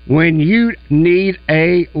 When you need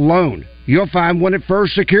a loan, you'll find one at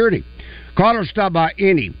First Security. Call or stop by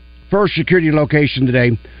any First Security location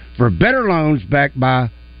today for better loans backed by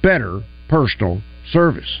better personal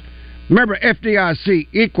service. Remember, FDIC,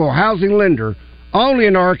 equal housing lender, only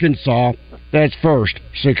in Arkansas. That's First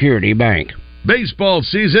Security Bank. Baseball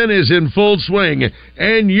season is in full swing,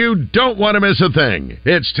 and you don't want to miss a thing.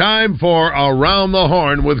 It's time for Around the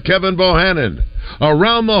Horn with Kevin Bohannon.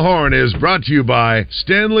 Around the Horn is brought to you by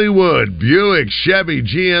Stanley Wood, Buick, Chevy,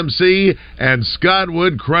 GMC, and Scott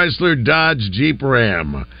Wood, Chrysler, Dodge, Jeep,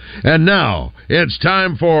 Ram. And now, it's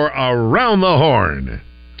time for Around the Horn.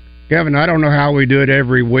 Kevin, I don't know how we do it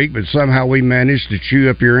every week, but somehow we manage to chew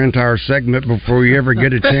up your entire segment before you ever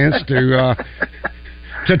get a chance to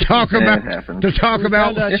talk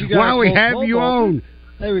about why we have you on.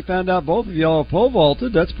 Hey, we found out both of y'all pole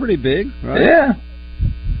vaulted. That's pretty big, right? Yeah.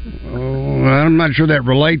 Oh, I'm not sure that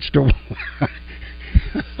relates to.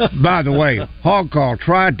 By the way, Hog Call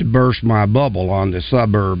tried to burst my bubble on the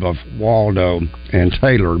suburb of Waldo and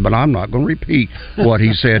Taylor, but I'm not going to repeat what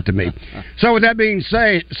he said to me. So with that being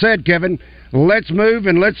said, Kevin, let's move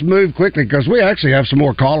quickly because we actually have some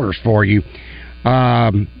more callers for you.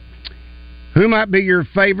 Who might be your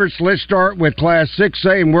favorites? Let's start with Class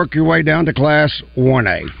 6A and work your way down to Class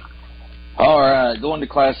 1A. All right, going to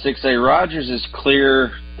Class 6A, Rogers is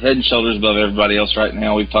clear, head and shoulders above everybody else right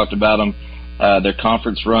now. We've talked about them. Their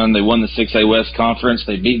conference run, they won the 6A West Conference.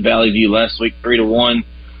 They beat Valley View last week 3-1.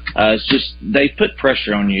 It's just they put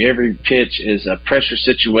pressure on you. Every pitch is a pressure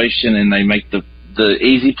situation, and they make the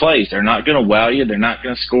easy plays. They're not going to wow you. They're not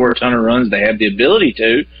going to score a ton of runs. They have the ability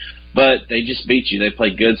to, but they just beat you. They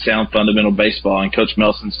play good, sound, fundamental baseball, and Coach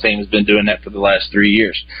Melson's team has been doing that for the last 3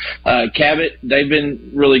 years. Cabot, they've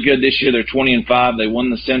been really good this year. They're 20-5. They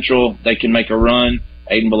won the Central. They can make a run.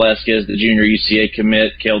 Aiden Velasquez, the junior UCA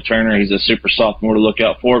commit. Cale Turner, he's a super sophomore to look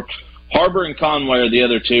out for. Harbor and Conway are the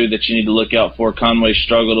other two that you need to look out for. Conway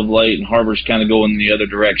struggled of late, and Harbor's kind of going the other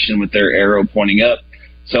direction with their arrow pointing up.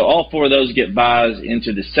 So all four of those get buys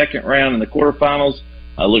into the second round in the quarterfinals.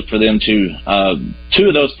 I look for them to two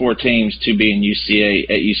of those four teams to be in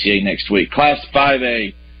UCA next week. Class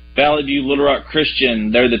 5A, Valley View, Little Rock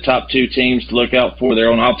Christian, they're the top two teams to look out for.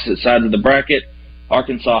 They're on opposite sides of the bracket.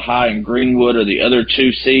 Arkansas High and Greenwood are the other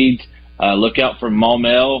two seeds. Look out for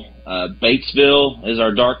Maumelle. Batesville is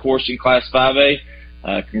our dark horse in Class 5A.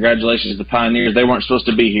 Congratulations to the Pioneers. They weren't supposed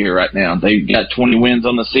to be here right now. They got 20 wins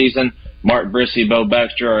on the season. Mark Brissy, Bo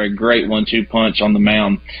Baxter are a great 1-2 punch on the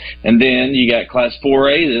mound. And then you got Class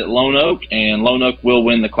 4A at Lone Oak, and Lone Oak will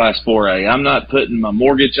win the Class 4A. I'm not putting my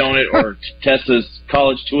mortgage on it or Tessa's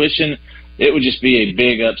college tuition. It would just be a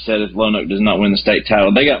big upset if Lone Oak does not win the state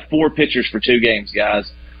title. They got 4 pitchers for 2 games, guys.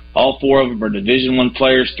 All 4 of them are Division I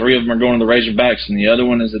players. 3 of them are going to the Razorbacks, and the other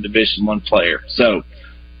one is a Division I player. So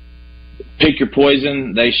pick your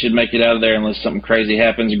poison. They should make it out of there unless something crazy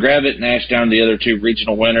happens. Gravette and Ashdown, the other 2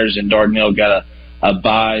 regional winners, and Dardanelle got a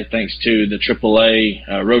bye thanks to the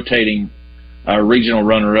AAA rotating regional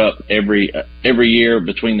runner-up every year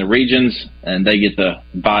between the regions, and they get the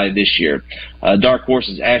bye this year. Dark Horse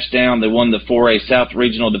is Ashdown. They won the 4A South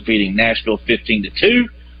Regional, defeating Nashville 15-2.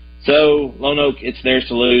 So Lone Oak, it's theirs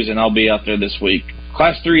to lose, and I'll be out there this week.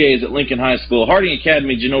 Class 3A is at Lincoln High School. Harding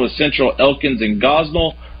Academy, Genoa Central, Elkins, and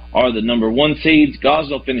Gosnell are the number 1 seeds.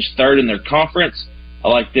 Gosnell finished 3rd in their conference. I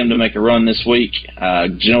like them to make a run this week.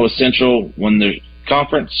 Genoa Central won their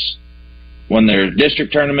conference, won their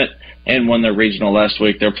district tournament, and won their regional last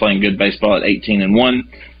week. They're playing good baseball at 18-1.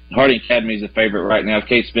 Harding Academy is the favorite right now.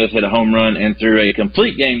 Kate Smith hit a home run and threw a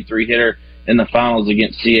complete game 3-hitter in the finals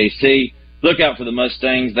against CAC. Look out for the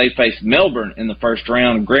Mustangs. They face Melbourne in the first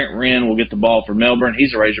round. Grant Wren will get the ball for Melbourne.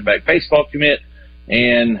 He's a Razorback baseball commit.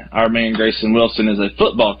 And our man Grayson Wilson is a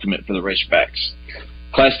football commit for the Razorbacks.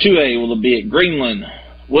 Class 2A will be at Greenland.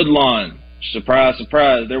 Woodlawn, surprise,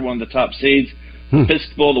 surprise, they're one of the top seeds.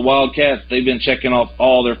 Episcopal, the Wildcats, they've been checking off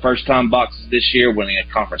all their first-time boxes this year, winning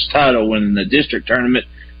a conference title, winning the district tournament.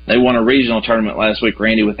 They won a regional tournament last week,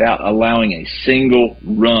 Randy, without allowing a single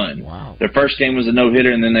run. Wow. Their first game was a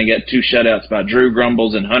no-hitter, and then they got 2 shutouts by Drew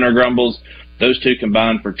Grumbles and Hunter Grumbles. Those 2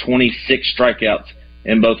 combined for 26 strikeouts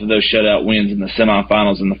in both of those shutout wins in the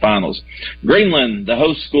semifinals and the finals. Greenland, the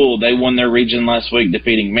host school, they won their region last week,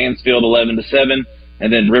 defeating Mansfield 11-7,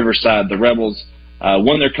 and then Riverside, the Rebels,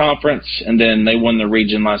 won their conference, and then they won their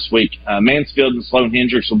region last week. Mansfield and Sloan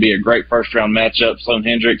Hendricks will be a great first-round matchup. Sloan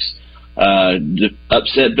Hendricks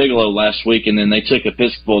upset Bigelow last week, and then they took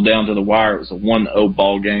Episcopal down to the wire. It was a 1-0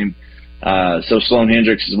 ball game. So Sloan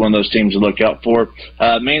Hendricks is one of those teams to look out for.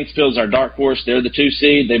 Mansfield's our dark horse. They're the 2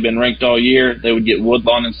 seed. They've been ranked all year. They would get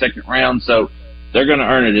Woodlawn in second round, so they're going to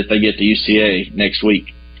earn it if they get to UCA next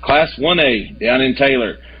week. Class 1A down in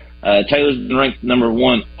Taylor. Taylor's been ranked number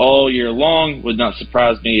 1 all year long. Would not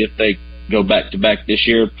surprise me if they go back-to-back this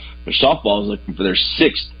year. Their softball is looking for their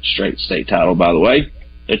 6th straight state title, by the way.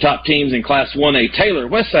 The top teams in Class 1A, Taylor,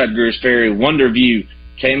 Westside Greers Ferry, Wonderview,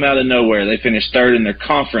 came out of nowhere. They finished 3rd in their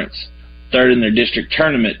conference, 3rd in their district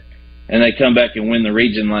tournament, and they come back and win the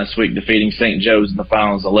region last week, defeating St. Joe's in the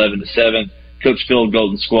finals 11-7. Coach Phil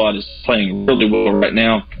Golden Squad is playing really well right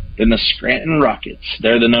now. Then the Scranton Rockets,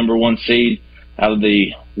 they're the number 1 seed out of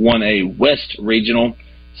the 1A West Regional.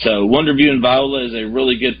 So Wonderview and Viola is a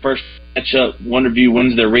really good first matchup. Wonderview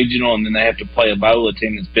wins their regional, and then they have to play a Viola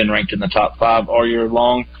team that's been ranked in the top 5 all year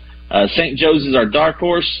long. St. Joe's is our dark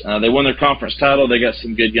horse. They won their conference title. They got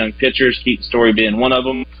some good young pitchers, Keaton Story being one of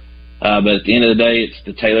them. But at the end of the day, it's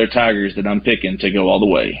the Taylor Tigers that I'm picking to go all the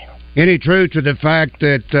way. Any truth to the fact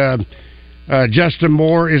that Justin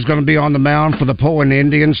Moore is going to be on the mound for the Poen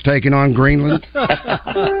Indians taking on Greenland.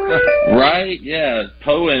 Right, yeah.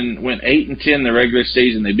 Poen went 8-10 in the regular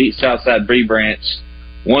season. They beat Southside Bree Branch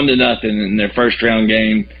 1-0 in their first round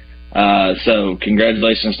game. So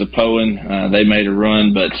congratulations to Poen. They made a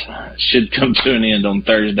run, but should come to an end on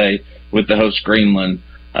Thursday with the host Greenland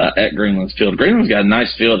at Greenland's field. Greenland's got a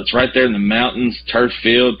nice field. It's right there in the mountains, turf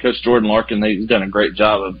field. Coach Jordan Larkin, they've done a great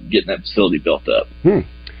job of getting that facility built up.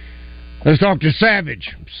 Let's talk to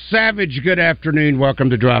Savage. Savage, good afternoon.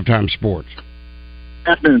 Welcome to Drive Time Sports.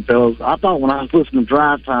 Afternoon, fellas. I thought when I was listening to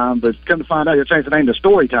Drive Time, but come to find out you're changing the name to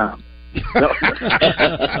Story Time.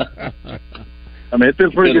 I mean, it's been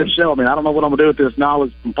a pretty good show. I mean, I don't know what I'm going to do with this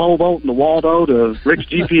knowledge from pole vault to Waldo to Rick's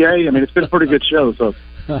GPA. I mean, it's been a pretty good show. So,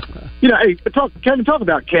 hey, Kevin, talk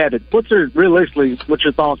about Cabot. What's your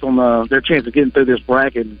thoughts on their chance of getting through this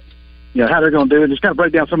bracket? How they're going to do it. Just kind of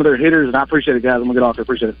break down some of their hitters, and I appreciate it, guys. I'm going to get off there.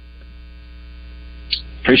 Appreciate it.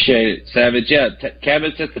 Appreciate it, Savage. Yeah,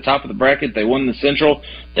 Cabot's at the top of the bracket. They won the Central.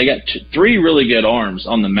 They got three really good arms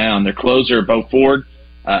on the mound. Their closer, Bo Ford,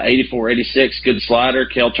 84-86, good slider.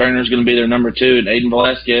 Kel Turner's going to be their number 2, and Aiden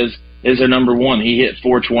Velasquez is their number 1. He hit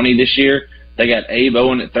 .420 this year. They got Abe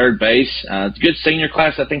Owen at third base. It's a good senior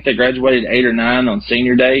class. I think they graduated 8 or 9 on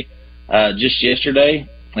senior day just yesterday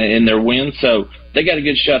in their win. So they got a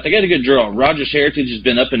good shot. They got a good draw. Rogers Heritage has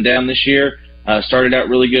been up and down this year. Started out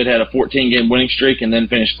really good, had a 14-game winning streak, and then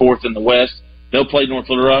finished 4th in the West. They'll play North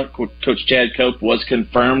Little Rock. Coach Chad Cope was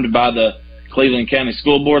confirmed by the Cleveland County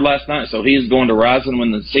School Board last night, so he's going to Rising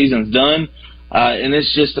when the season's done. And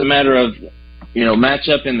it's just a matter of,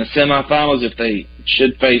 matchup in the semifinals. If they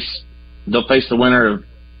they'll face the winner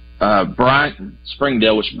of Bryant and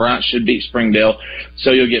Springdale, which Bryant should beat Springdale.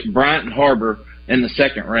 So you'll get Bryant and Harbor in the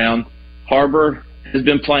second round. Harbor has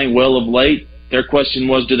been playing well of late. Their question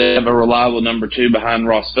was, do they have a reliable number 2 behind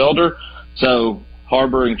Ross Felder? So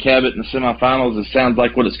Harbor and Cabot in the semifinals, it sounds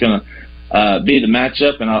like what it's going to be the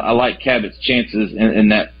matchup, and I like Cabot's chances in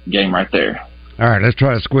that game right there. All right, let's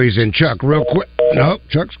try to squeeze in Chuck real quick. Nope,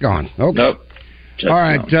 Chuck's gone. Okay. Nope. All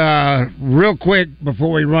right, real quick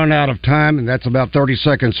before we run out of time, and that's about 30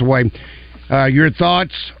 seconds away. Your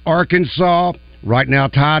thoughts, Arkansas, right now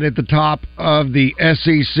tied at the top of the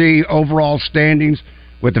SEC overall standings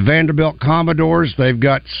with the Vanderbilt Commodores. They've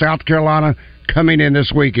got South Carolina coming in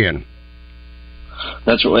this weekend.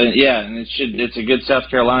 That's right. Yeah, and it's a good South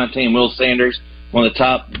Carolina team. Will Sanders, one of the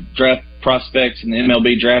top draft prospects in the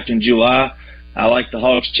MLB draft in July. I like the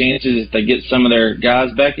Hawks' chances if they get some of their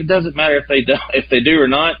guys back. It doesn't matter if they do or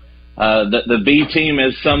not. The B team,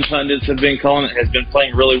 as some pundits have been calling it, has been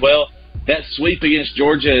playing really well. That sweep against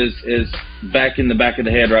Georgia is back in the back of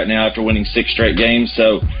the head right now after winning 6 straight games.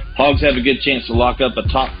 So Hogs have a good chance to lock up a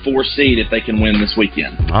top 4 seed if they can win this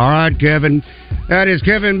weekend. All right, Kevin. That is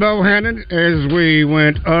Kevin Bohannon as we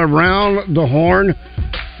went around the horn.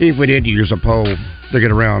 If we did use a poll to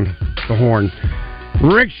get around the horn.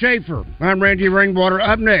 Rick Shaeffer. I'm Randy Rainwater.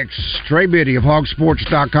 Up next, Trey Biddy of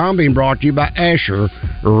Hogsports.com being brought to you by Asher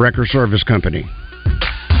Wrecker Service Company.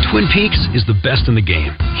 Twin Peaks is the best in the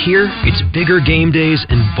game. Here, it's bigger game days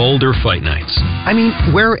and bolder fight nights. I mean,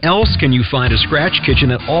 where else can you find a scratch kitchen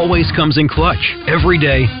that always comes in clutch? Every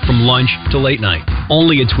day, from lunch to late night.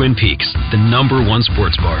 Only at Twin Peaks, the #1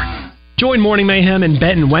 sports bar. Join Morning Mayhem in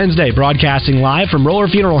Benton Wednesday, broadcasting live from Roller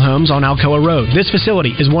Funeral Homes on Alcoa Road. This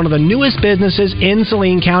facility is one of the newest businesses in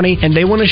Saline County, and they want to